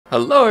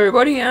Hello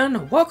everybody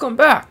and welcome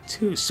back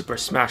to Super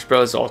Smash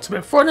Bros.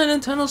 Ultimate for the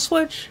Nintendo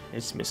Switch.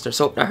 It's Mr.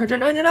 Soap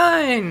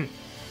 999,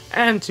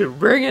 and to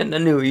bring in the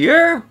new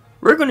year,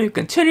 we're going to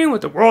continue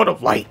with the World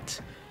of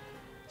Light.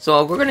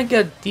 So we're going to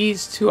get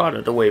these two out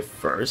of the way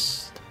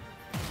first,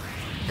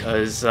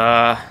 because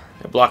they're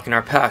blocking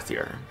our path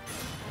here.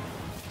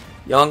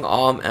 Young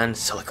and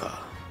Silica.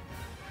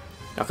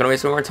 Not going to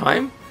waste any more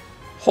time.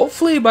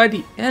 Hopefully by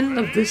the end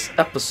of this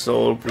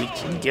episode we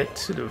can get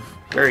to the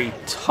very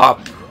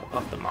top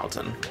of the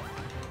mountain.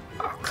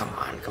 Oh, come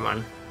on, come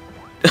on.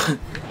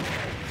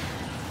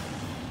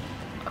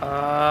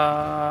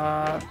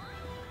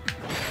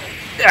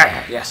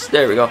 Yes,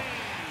 there we go.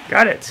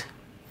 Got it.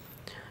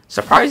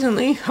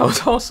 Surprisingly, I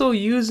was also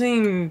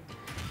using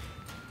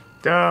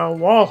the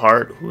Wall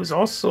Heart, who's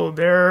also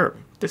their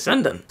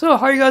descendant. So,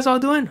 how are you guys all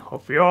doing?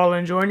 Hope you're all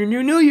enjoying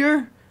your new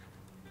year.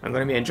 I'm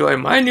going to be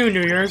enjoying my new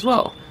year as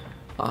well.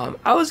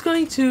 I was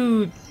going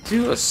to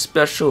do a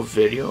special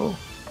video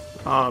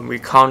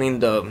recounting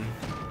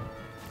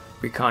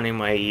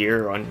my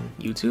year on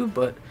YouTube,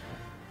 but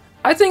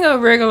I think a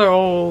regular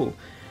old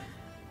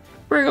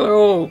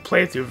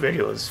playthrough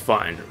video is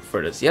fine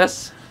for this.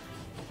 Yes.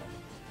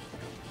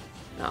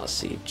 Now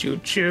see, choo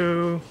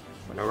choo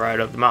on the ride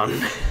up the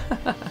mountain.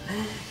 I'm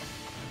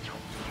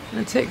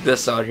gonna take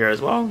this out here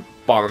as well.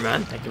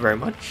 Bomberman, thank you very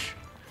much.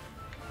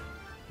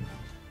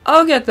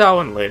 I'll get that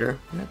one later.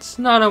 It's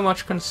not a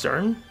much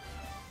concern.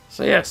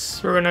 So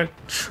yes, we're gonna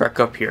trek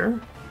up here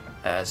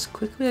as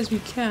quickly as we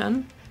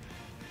can.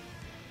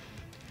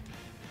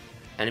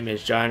 Enemy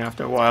is giant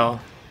after a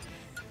while.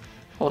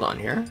 Hold on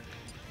here.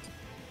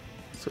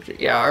 Switch it.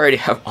 Yeah, I already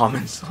have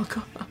almond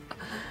silica.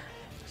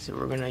 So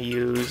we're gonna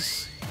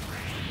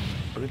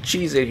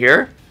cheese it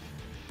here.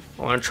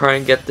 I want to try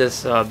and get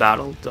this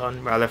battle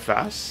done rather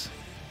fast.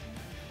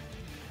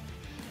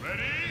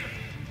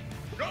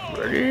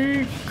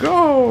 Ready,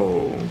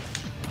 go!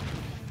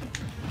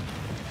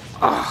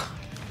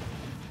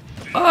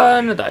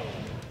 And I died.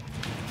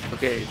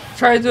 Okay,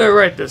 try to do it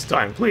right this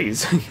time,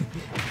 please.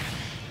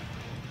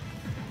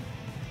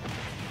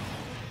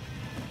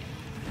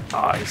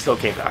 He still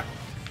came back.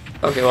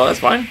 Okay, well, that's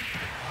fine.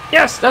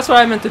 Yes, that's what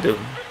I meant to do.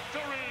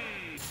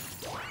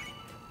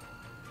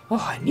 Oh,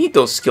 I need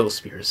those skill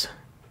spears.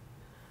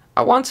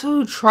 I want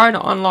to try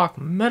to unlock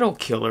metal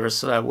killers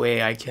so that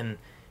way I can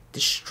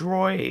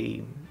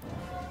destroy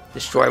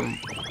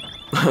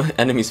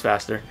enemies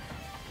faster.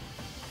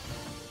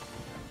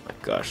 My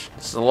gosh,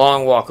 this is a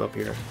long walk up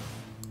here.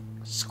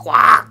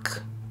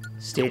 Squawk!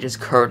 Stage is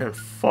covered in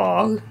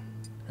fog.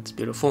 That's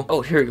beautiful.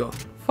 Oh, here we go.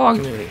 Fog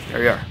immunity. There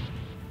we are.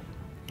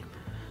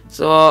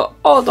 So,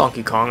 all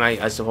Donkey Kong,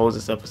 I suppose,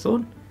 this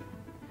episode.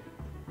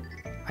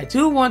 I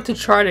do want to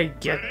try to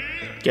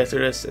get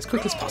through this as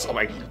quick as possible. Oh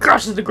my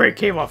gosh, this is the Great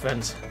Cave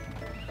Offense.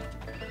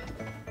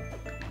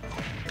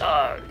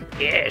 Oh,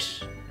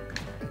 yes.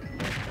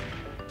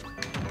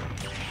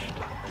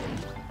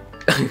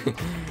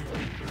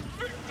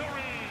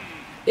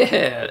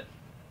 Yeah,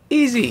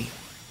 easy.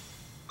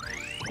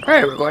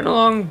 Alright, we're going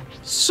along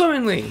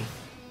swimmingly.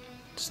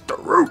 It's the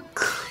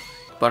Rook.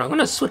 But I'm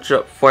gonna switch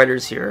up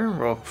fighters here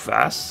real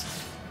fast.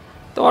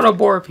 Don't want to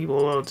bore people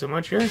a little too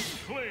much here.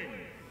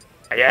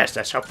 Yes,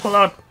 I shall pull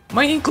out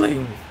my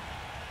Inkling.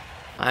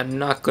 I'm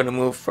not gonna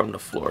move from the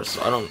floor,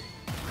 so I don't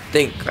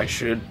think I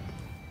should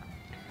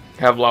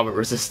have lava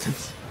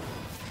resistance.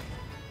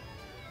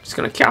 Just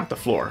gonna camp the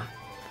floor.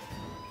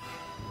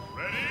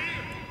 Ready,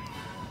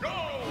 go!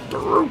 The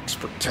Rook's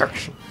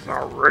protection is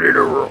now ready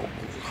to roll.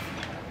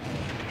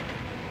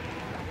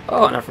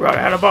 Oh, and I forgot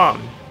I had a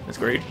bomb. That's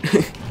great.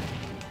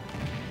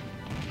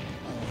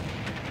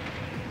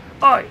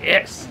 Oh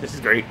yes, this is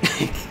great.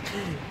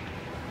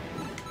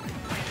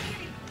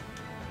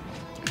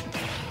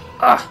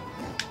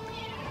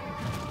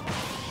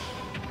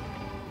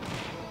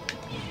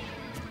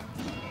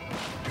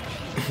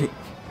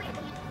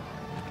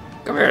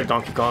 Come here,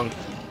 Donkey Kong.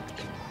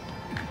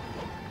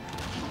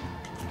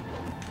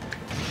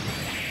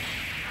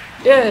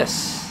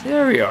 Yes,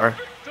 there we are.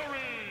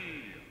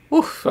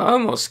 Oof, I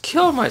almost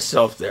killed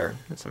myself there.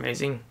 That's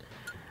amazing.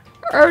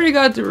 I already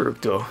got the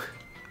Rook though.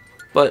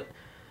 But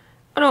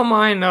I don't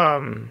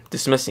mind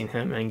dismissing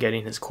him and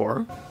getting his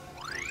core.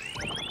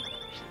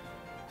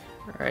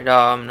 Alright,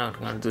 I'm not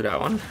gonna do that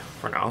one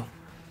for now.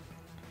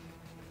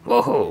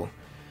 Whoa!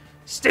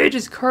 Stage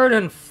is covered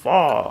in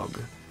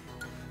fog.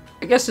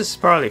 I guess this is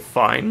probably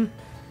fine,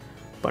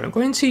 but I'm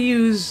going to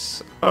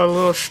use a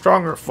little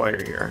stronger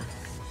fighter here.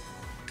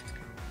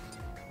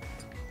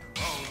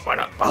 Why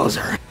not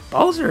Bowser?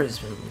 Bowser has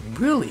been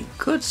really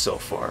good so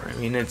far. I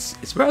mean, it's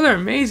rather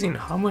amazing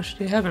how much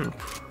they have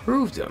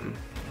improved him.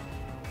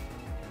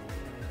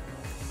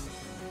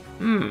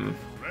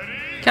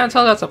 Can't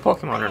tell that's a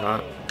Pokemon or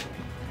not.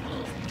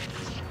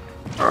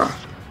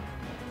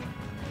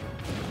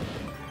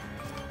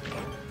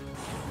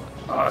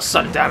 Oh,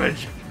 sudden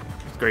damage.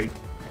 Great.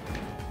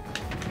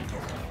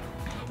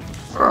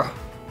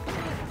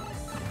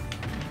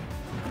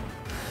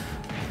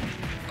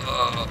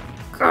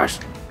 Gosh,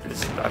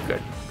 this is not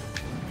good.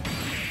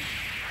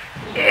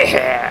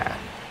 Yeah!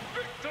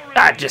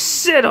 I just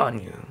sit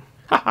on you.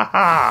 Ha ha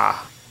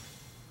ha.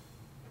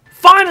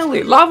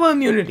 Finally, lava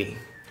immunity.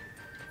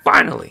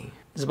 Finally.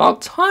 It's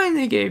about time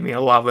they gave me a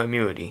lava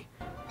immunity.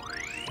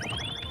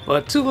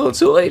 But too little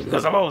too late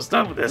because I'm almost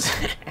done with this.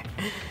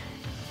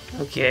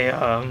 Okay,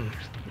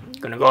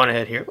 gonna go on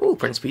ahead here. Oh,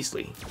 Prince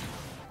Beastly.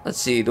 Let's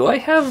see, do I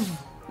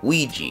have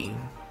Ouija?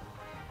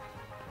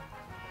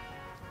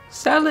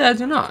 Sadly, I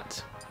do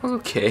not.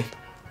 Okay.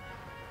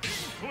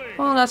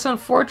 Well, that's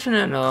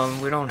unfortunate.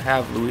 We don't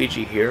have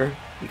Luigi here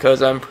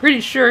because I'm pretty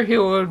sure he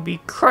would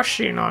be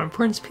crushing on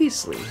Prince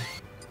Beastly.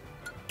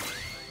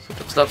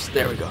 Stuffs.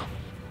 There we go.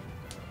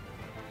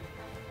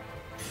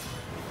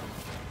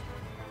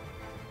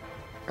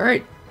 All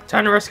right,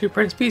 time to rescue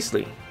Prince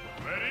Beastly.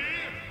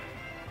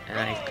 And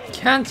I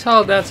can't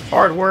tell if that's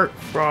artwork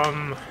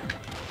from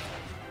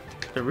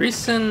the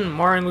recent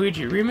Mario &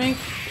 Luigi remake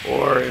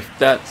or if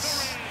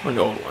that's from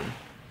the old one.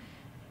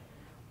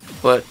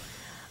 But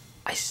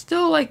I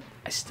still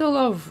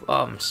love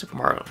Super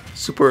Mario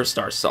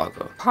Superstar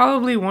Saga.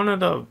 Probably one of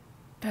the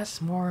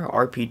best Mario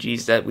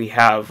RPGs that we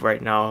have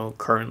right now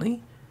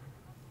currently.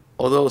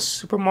 Although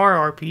Super Mario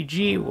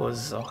RPG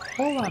was a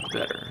whole lot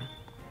better.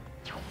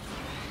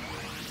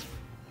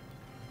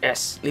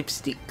 Yes,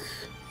 lipstick.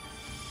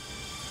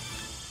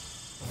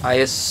 I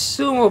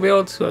assume we'll be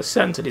able to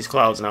ascend to these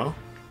clouds now.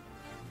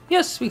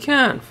 Yes, we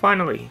can,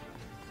 finally.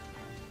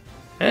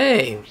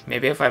 Hey,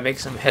 maybe if I make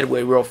some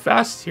headway real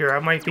fast here, I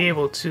might actually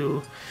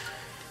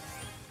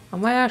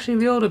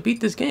be able to beat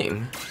this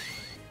game.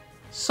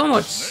 So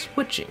much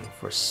switching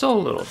for so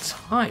little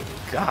time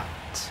we got.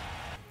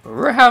 But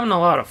we're having a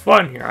lot of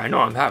fun here. I know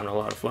I'm having a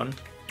lot of fun.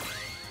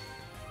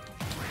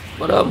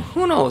 But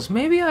who knows,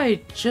 maybe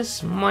I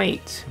just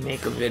might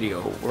make a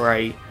video where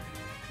I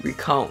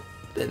recount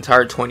the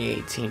entire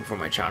 2018 for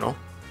my channel.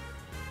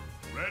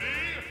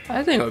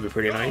 I think it would be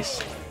pretty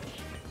nice.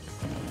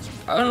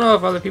 I don't know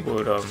if other people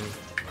would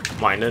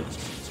mind it.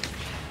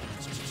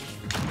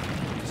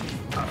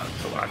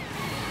 Come on.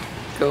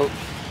 Go.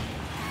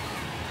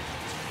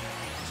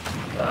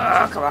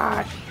 Come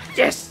on.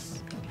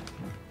 Yes!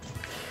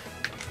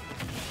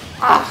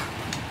 Ah!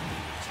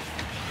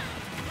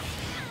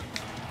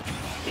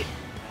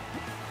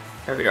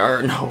 There we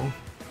are. No.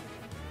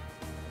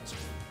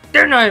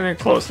 They're not even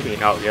close to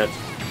being out yet.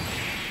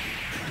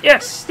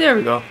 Yes! There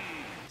we go.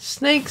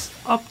 Snake's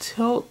up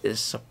tilt is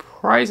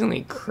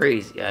surprisingly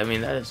crazy. I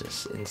mean, that is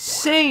just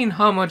insane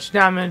how much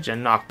damage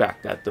and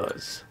knockback that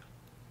does.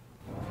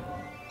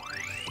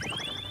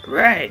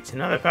 Right,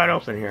 another pad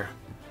open here.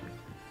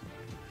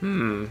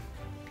 Oh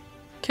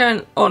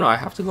no, I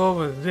have to go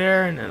over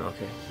there and then,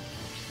 okay.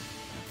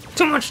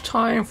 Too much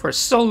time for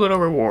so little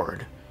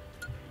reward.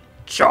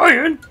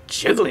 Giant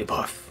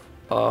Jigglypuff.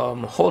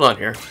 Hold on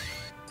here.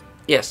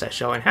 Yes, I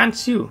shall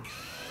enhance you.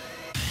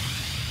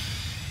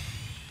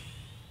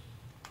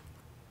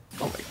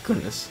 Oh my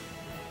goodness.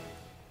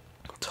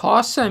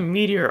 Toss a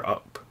meteor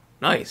up.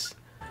 Nice.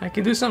 I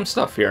can do some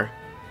stuff here.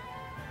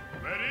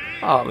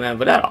 Oh man,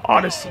 but that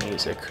Odyssey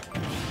music.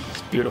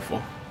 It's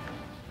beautiful.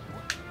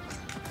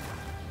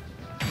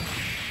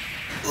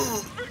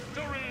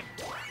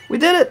 We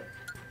did it!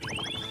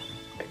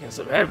 Making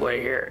some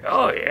headway here.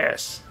 Oh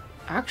yes.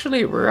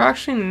 Actually, we're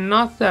actually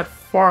not that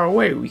far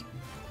away. We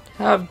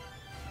have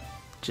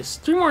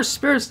just 3 more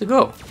spirits to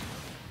go.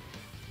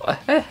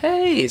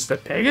 Hey, it's the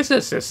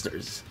Pegasus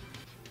sisters.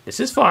 This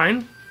is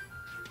fine.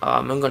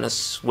 I'm gonna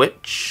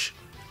switch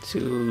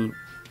to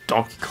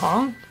Donkey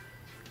Kong.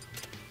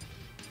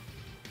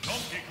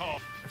 I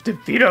have to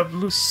beat up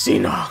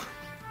Lucina.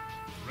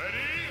 Ready?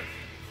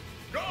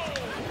 Go!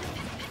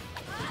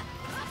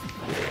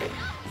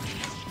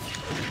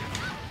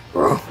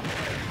 Bro.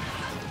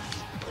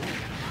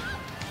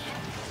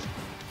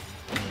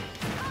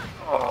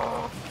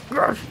 Oh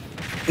gosh.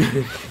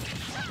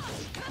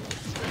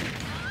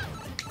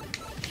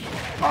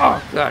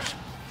 Oh gosh.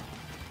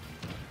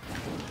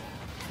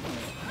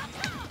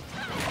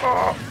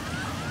 Oh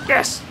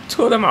yes,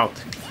 2 of them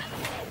out.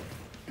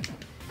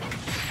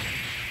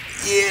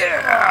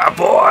 Yeah,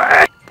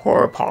 boy.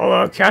 Poor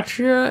Paula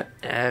Catria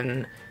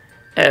and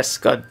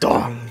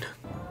Escadonged.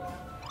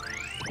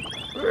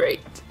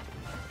 Great.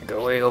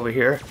 Go way over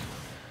here.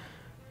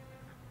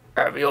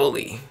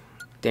 Ravioli.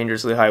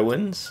 Dangerously high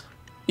winds.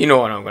 You know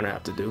what I'm gonna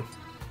have to do.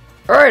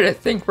 Alright, I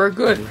think we're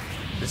good.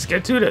 Let's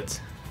get to it.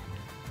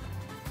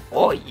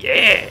 Oh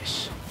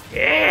yes!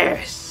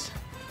 Yes!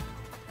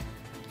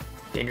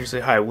 Dangerously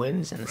high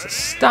winds, and it's a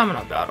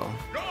stamina battle.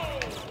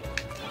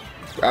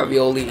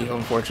 Ravioli,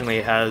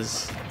 unfortunately,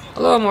 has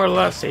a little more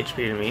less HP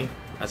than me.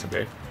 That's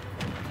okay.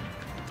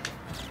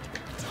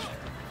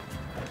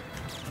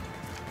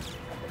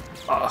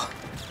 Oh,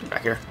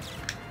 back here.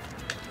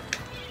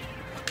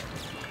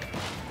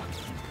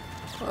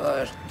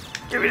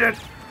 Give me that.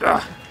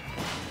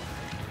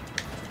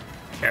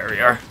 There we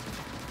are.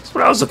 That's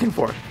what I was looking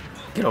for.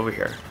 Get over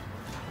here.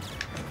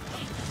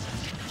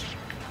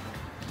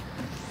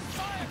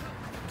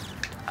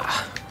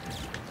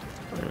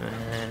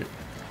 And...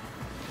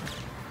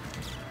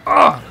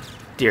 oh,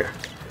 dear.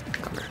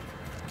 Come here.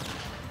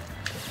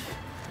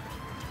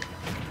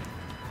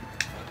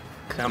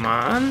 Come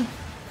on.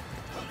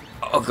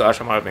 Oh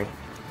gosh, I'm out of ink.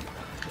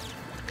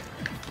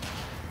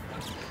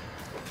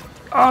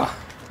 Ah,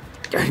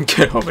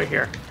 get over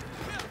here.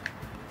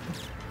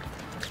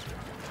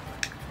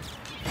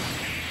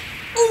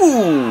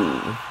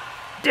 Ooh,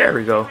 there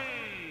we go.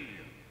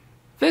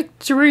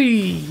 Victory,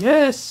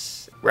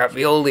 yes.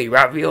 Ravioli,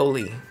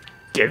 ravioli.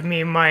 Give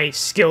me my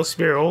skill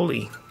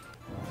spiroli.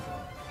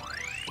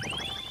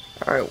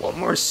 Alright, one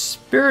more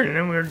spirit and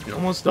then we're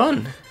almost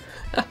done.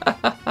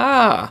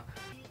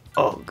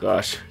 Oh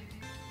gosh.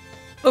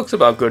 Looks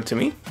about good to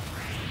me.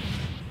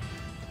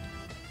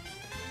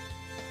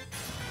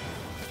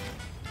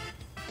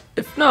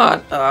 If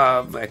not,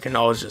 I can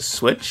always just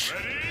switch.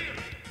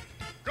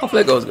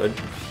 Hopefully it goes good.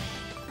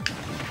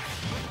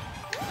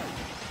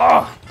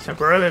 Oh,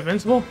 temporarily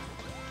invincible?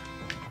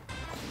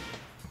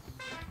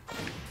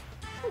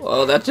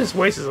 Well, that just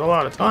wastes a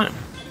lot of time.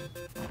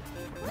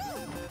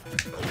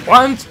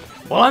 Well,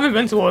 I'm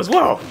invincible as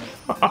well.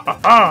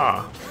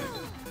 I'll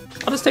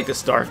just take the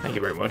star. Thank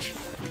you very much.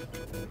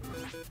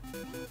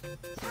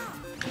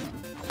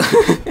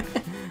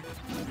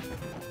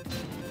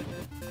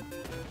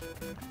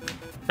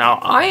 Now,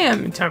 I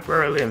am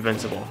temporarily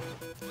invincible.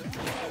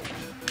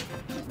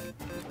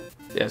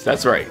 Yes,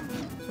 that's right.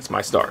 That's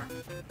my star.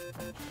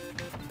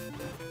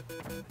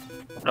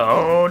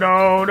 No,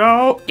 no,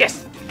 no.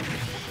 Yes!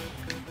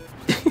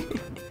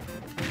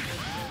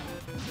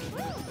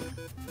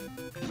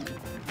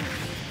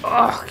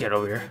 Oh, get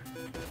over here.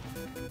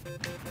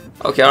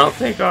 Okay, I don't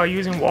think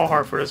using wall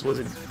heart for this was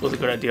a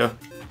good idea.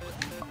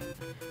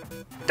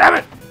 Damn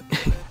it!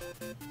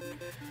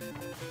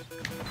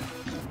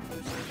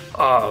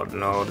 Oh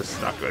no, this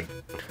is not good.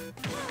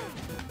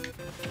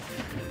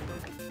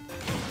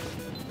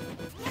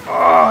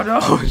 Oh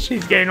no,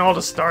 she's getting all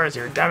the stars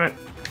here, damn it.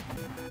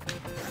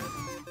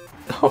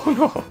 Oh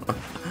no.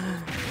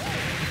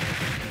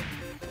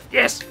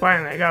 Yes,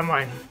 finally, I got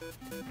mine.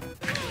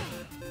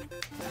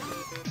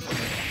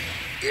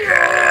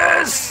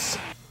 Yes!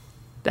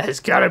 That has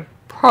gotta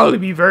probably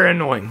be very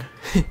annoying.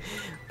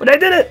 But I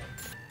did it!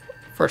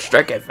 First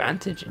strike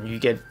advantage and you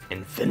get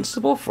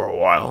invincible for a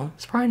while.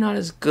 It's probably not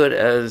as good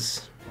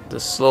as the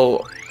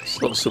slow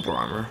super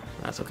armor.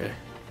 That's okay.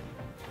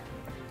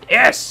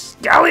 Yes!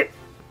 Galeem!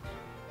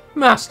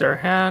 Master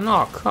Hand,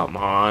 oh come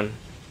on.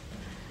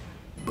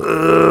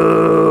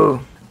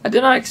 Boo! I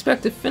did not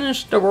expect to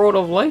finish the World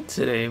of Light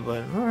today,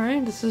 but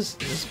alright, this is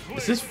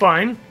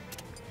fine.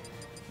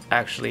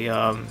 Actually, you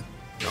know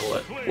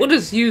what? We'll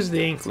just use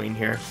the Inkling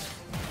here.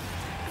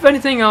 If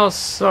anything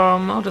else,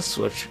 I'll just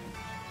switch.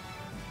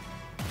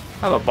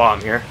 I have a bomb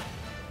here.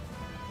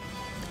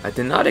 I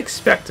did not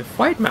expect to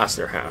fight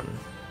Master Hand.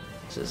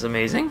 This is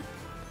amazing.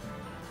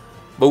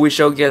 But we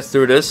shall get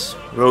through this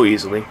real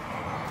easily.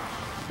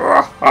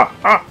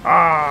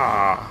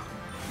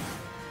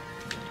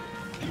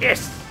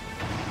 Yes!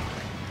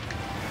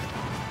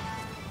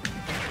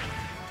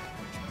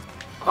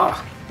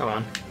 Oh, come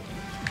on.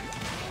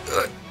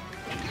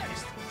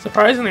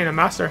 Surprisingly, the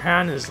Master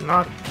Hand is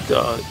not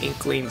the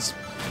Inkling's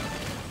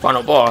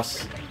final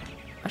boss.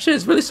 Actually,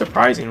 it's really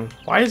surprising.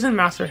 Why isn't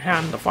Master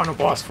Hand the final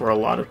boss for a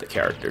lot of the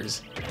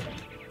characters?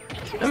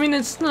 I mean,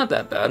 it's not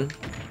that bad.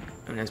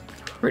 I mean, it's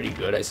pretty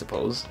good, I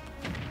suppose.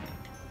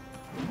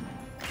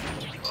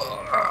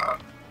 Oh,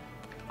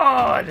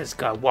 I just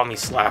got whammy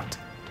slapped.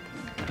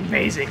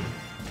 Amazing.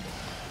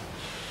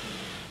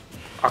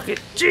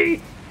 Rocket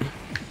G!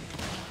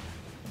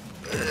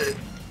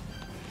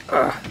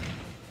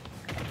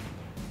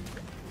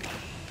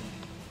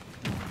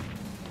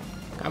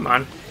 Come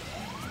on.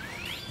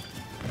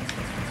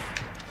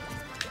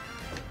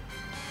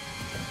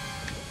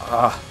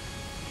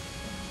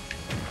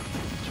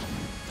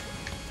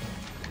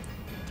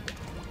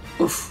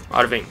 Oof,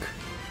 out of ink.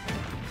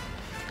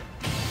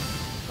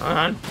 Come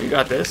on, we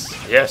got this.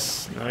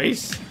 Yes,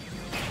 nice.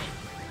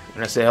 I'm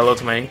gonna say hello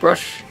to my ink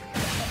brush.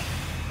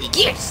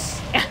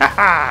 Yes!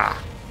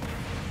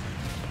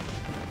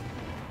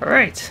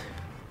 Alright.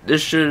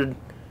 This should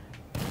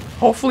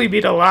hopefully be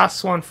the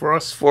last one for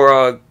us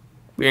for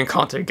we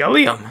encounter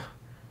Galeem.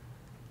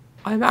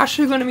 I'm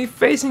actually going to be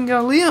facing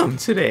Galeem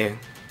today.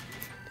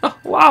 Oh,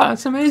 wow,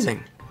 that's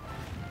amazing.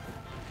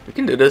 We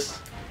can do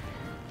this.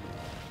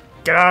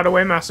 Get out of the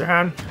way, Master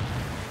Hand.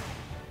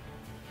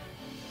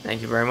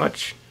 Thank you very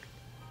much.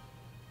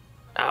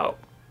 Now,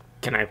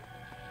 can I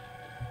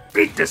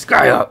beat this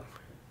guy up?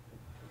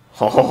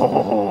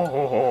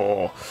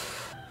 Oh,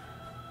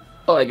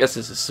 I guess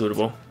this is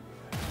suitable.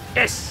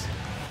 Yes,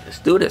 let's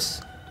do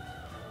this.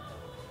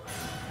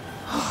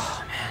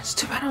 Oh man, it's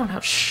too bad I don't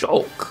have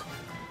Shulk.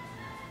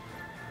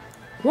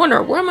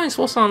 Wonder, where am I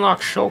supposed to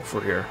unlock Shulk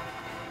for here?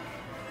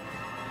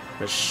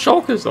 Because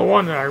Shulk is the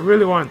one that I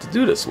really wanted to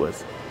do this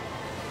with.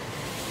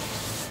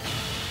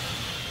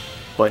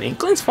 But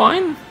Inkling's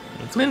fine.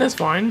 Inkling is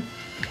fine.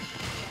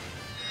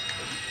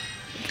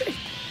 Okay.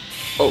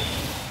 Oh.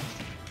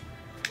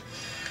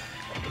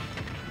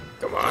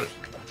 Come on.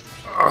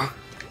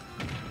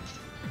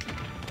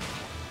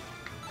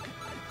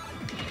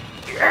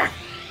 Yeah.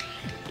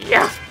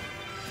 Yeah.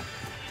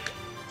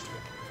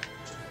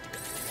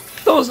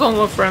 Those don't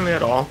look friendly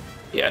at all.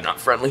 Yeah, not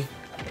friendly.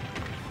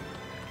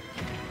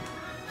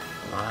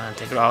 Come on,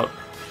 take it out.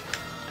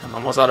 I'm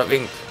almost out of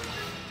ink.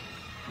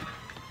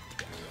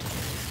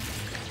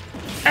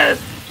 This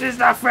is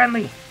not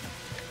friendly.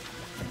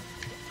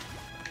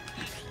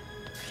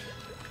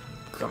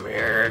 Come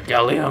here,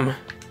 Galeem.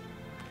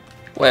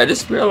 Wait, I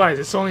just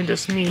realized it's only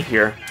just me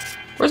here.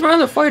 Where's my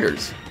other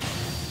fighters?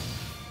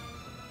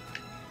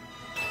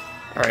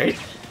 Alright.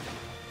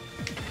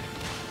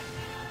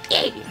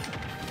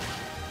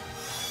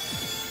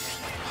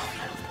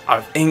 Out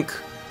of ink.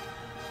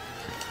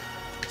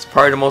 It's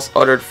probably the most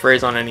uttered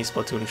phrase on any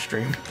Splatoon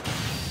stream.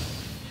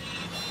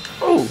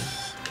 Oh!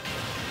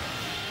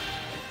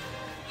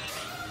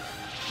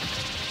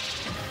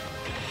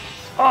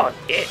 Oh,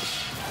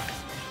 ish.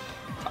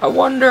 I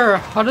wonder,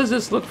 how does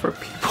this look for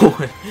people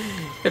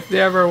if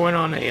they ever went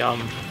on a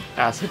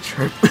acid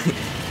trip?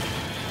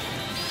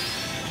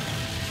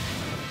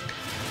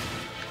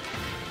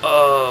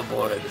 Oh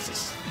boy, this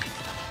is...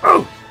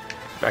 Oh!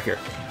 Back here.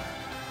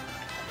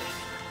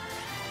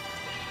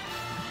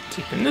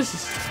 Keeping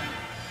this...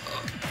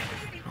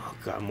 Oh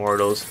god, more of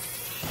those.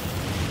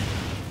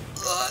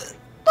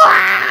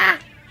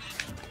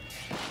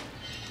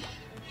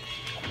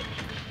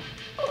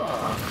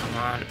 Oh, come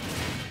on.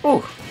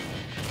 Oh!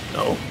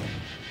 No.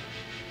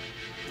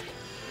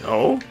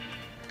 No.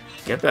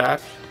 Get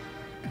back.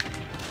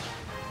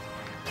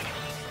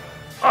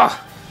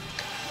 Ah!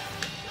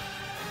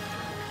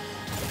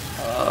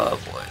 Oh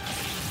boy.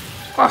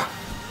 Ah!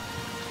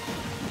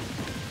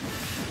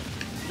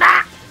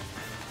 Ah!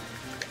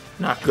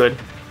 Not good.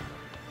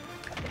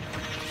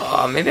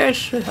 Maybe I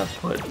should have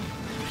put...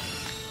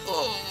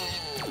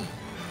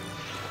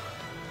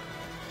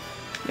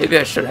 Maybe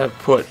I should have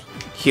put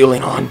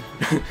healing on.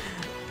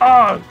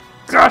 Oh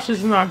gosh, this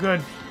is not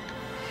good.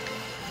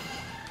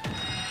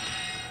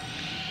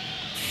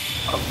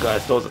 Oh god,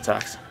 it's those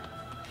attacks.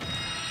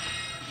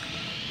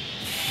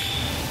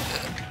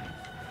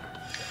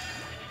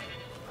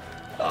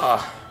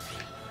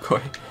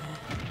 Boy.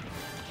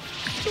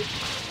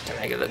 Can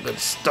I get a good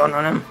stun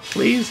on him,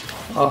 please?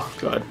 Oh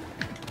god.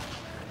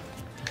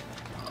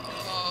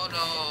 Oh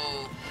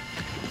no.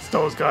 It's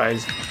those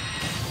guys.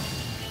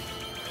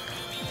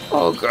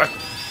 Oh god.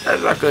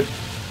 That's not good.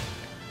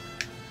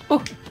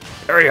 Oh,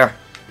 there we are.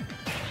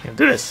 I can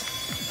do this.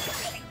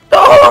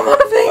 Oh, I'm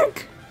out of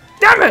ink!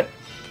 Damn it!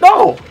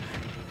 No!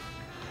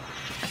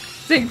 I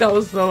think that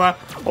was the last.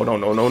 Oh no,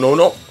 no, no, no,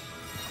 no.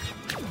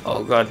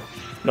 Oh god.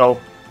 No.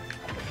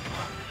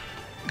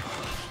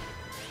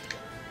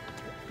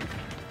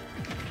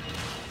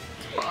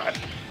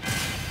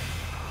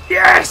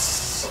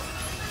 Yes!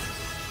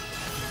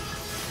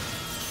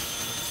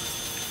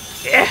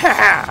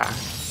 Yeah!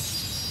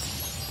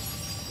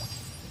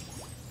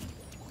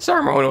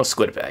 Ceremonial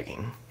squid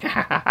bagging.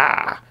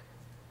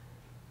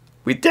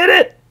 We did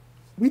it!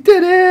 We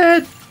did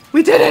it!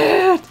 We did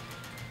it!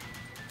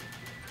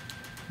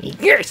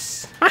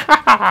 Yes!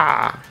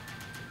 I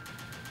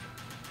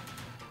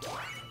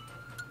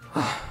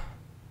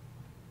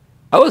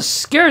was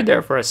scared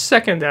there for a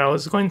second that I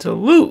was going to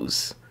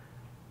lose.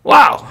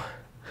 Wow!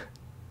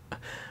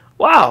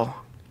 Wow!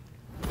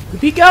 We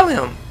beat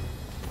Galeem!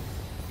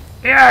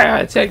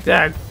 Yeah, take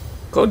that.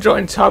 Go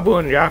join Taboo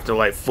in the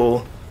afterlife,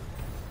 fool.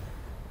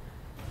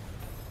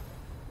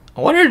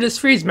 I wonder if this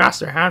frees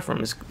Master Hand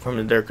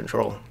from their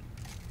control.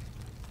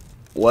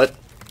 What?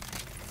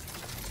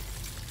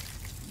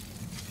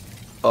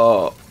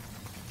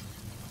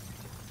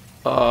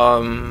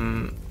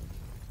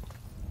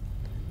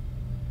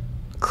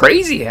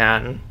 Crazy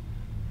Hand?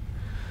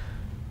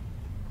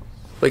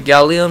 But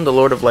Galeem, the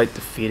Lord of Light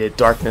defeated,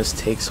 darkness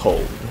takes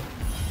hold.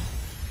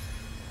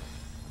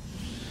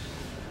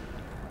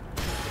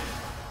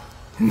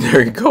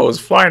 There he goes,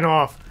 flying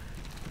off.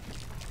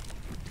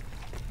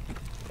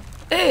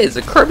 Hey, it's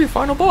a Kirby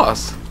final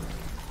boss.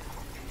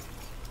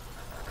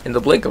 In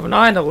the blink of an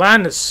eye, the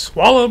land is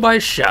swallowed by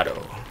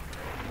shadow.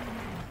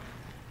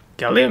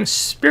 Galeem's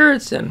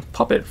spirits and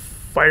puppet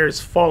fighters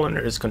fall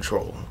under his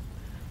control.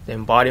 The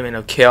embodiment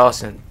of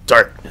chaos and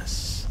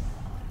darkness.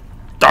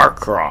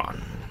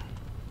 Darkron.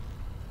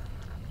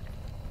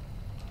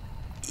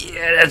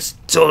 Yeah, that's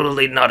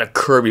totally not a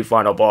Kirby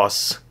final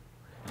boss.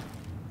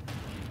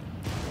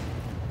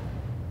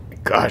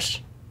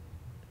 Gosh.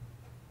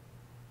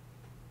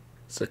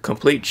 It's a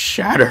complete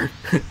shatter.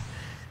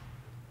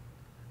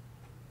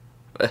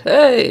 But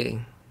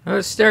hey,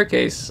 another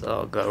staircase.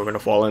 Oh god, we're gonna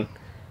fall in.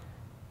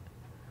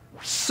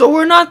 So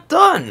we're not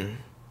done.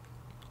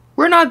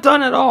 We're not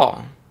done at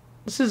all.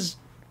 This is...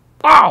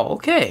 Wow,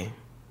 okay.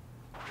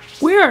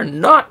 We are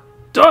not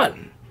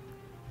done.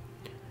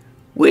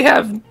 We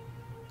have...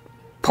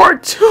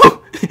 Part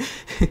 2!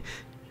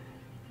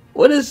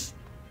 What is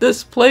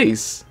this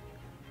place?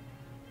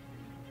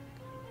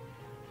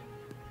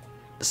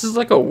 This is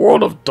like a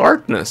world of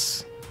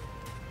darkness.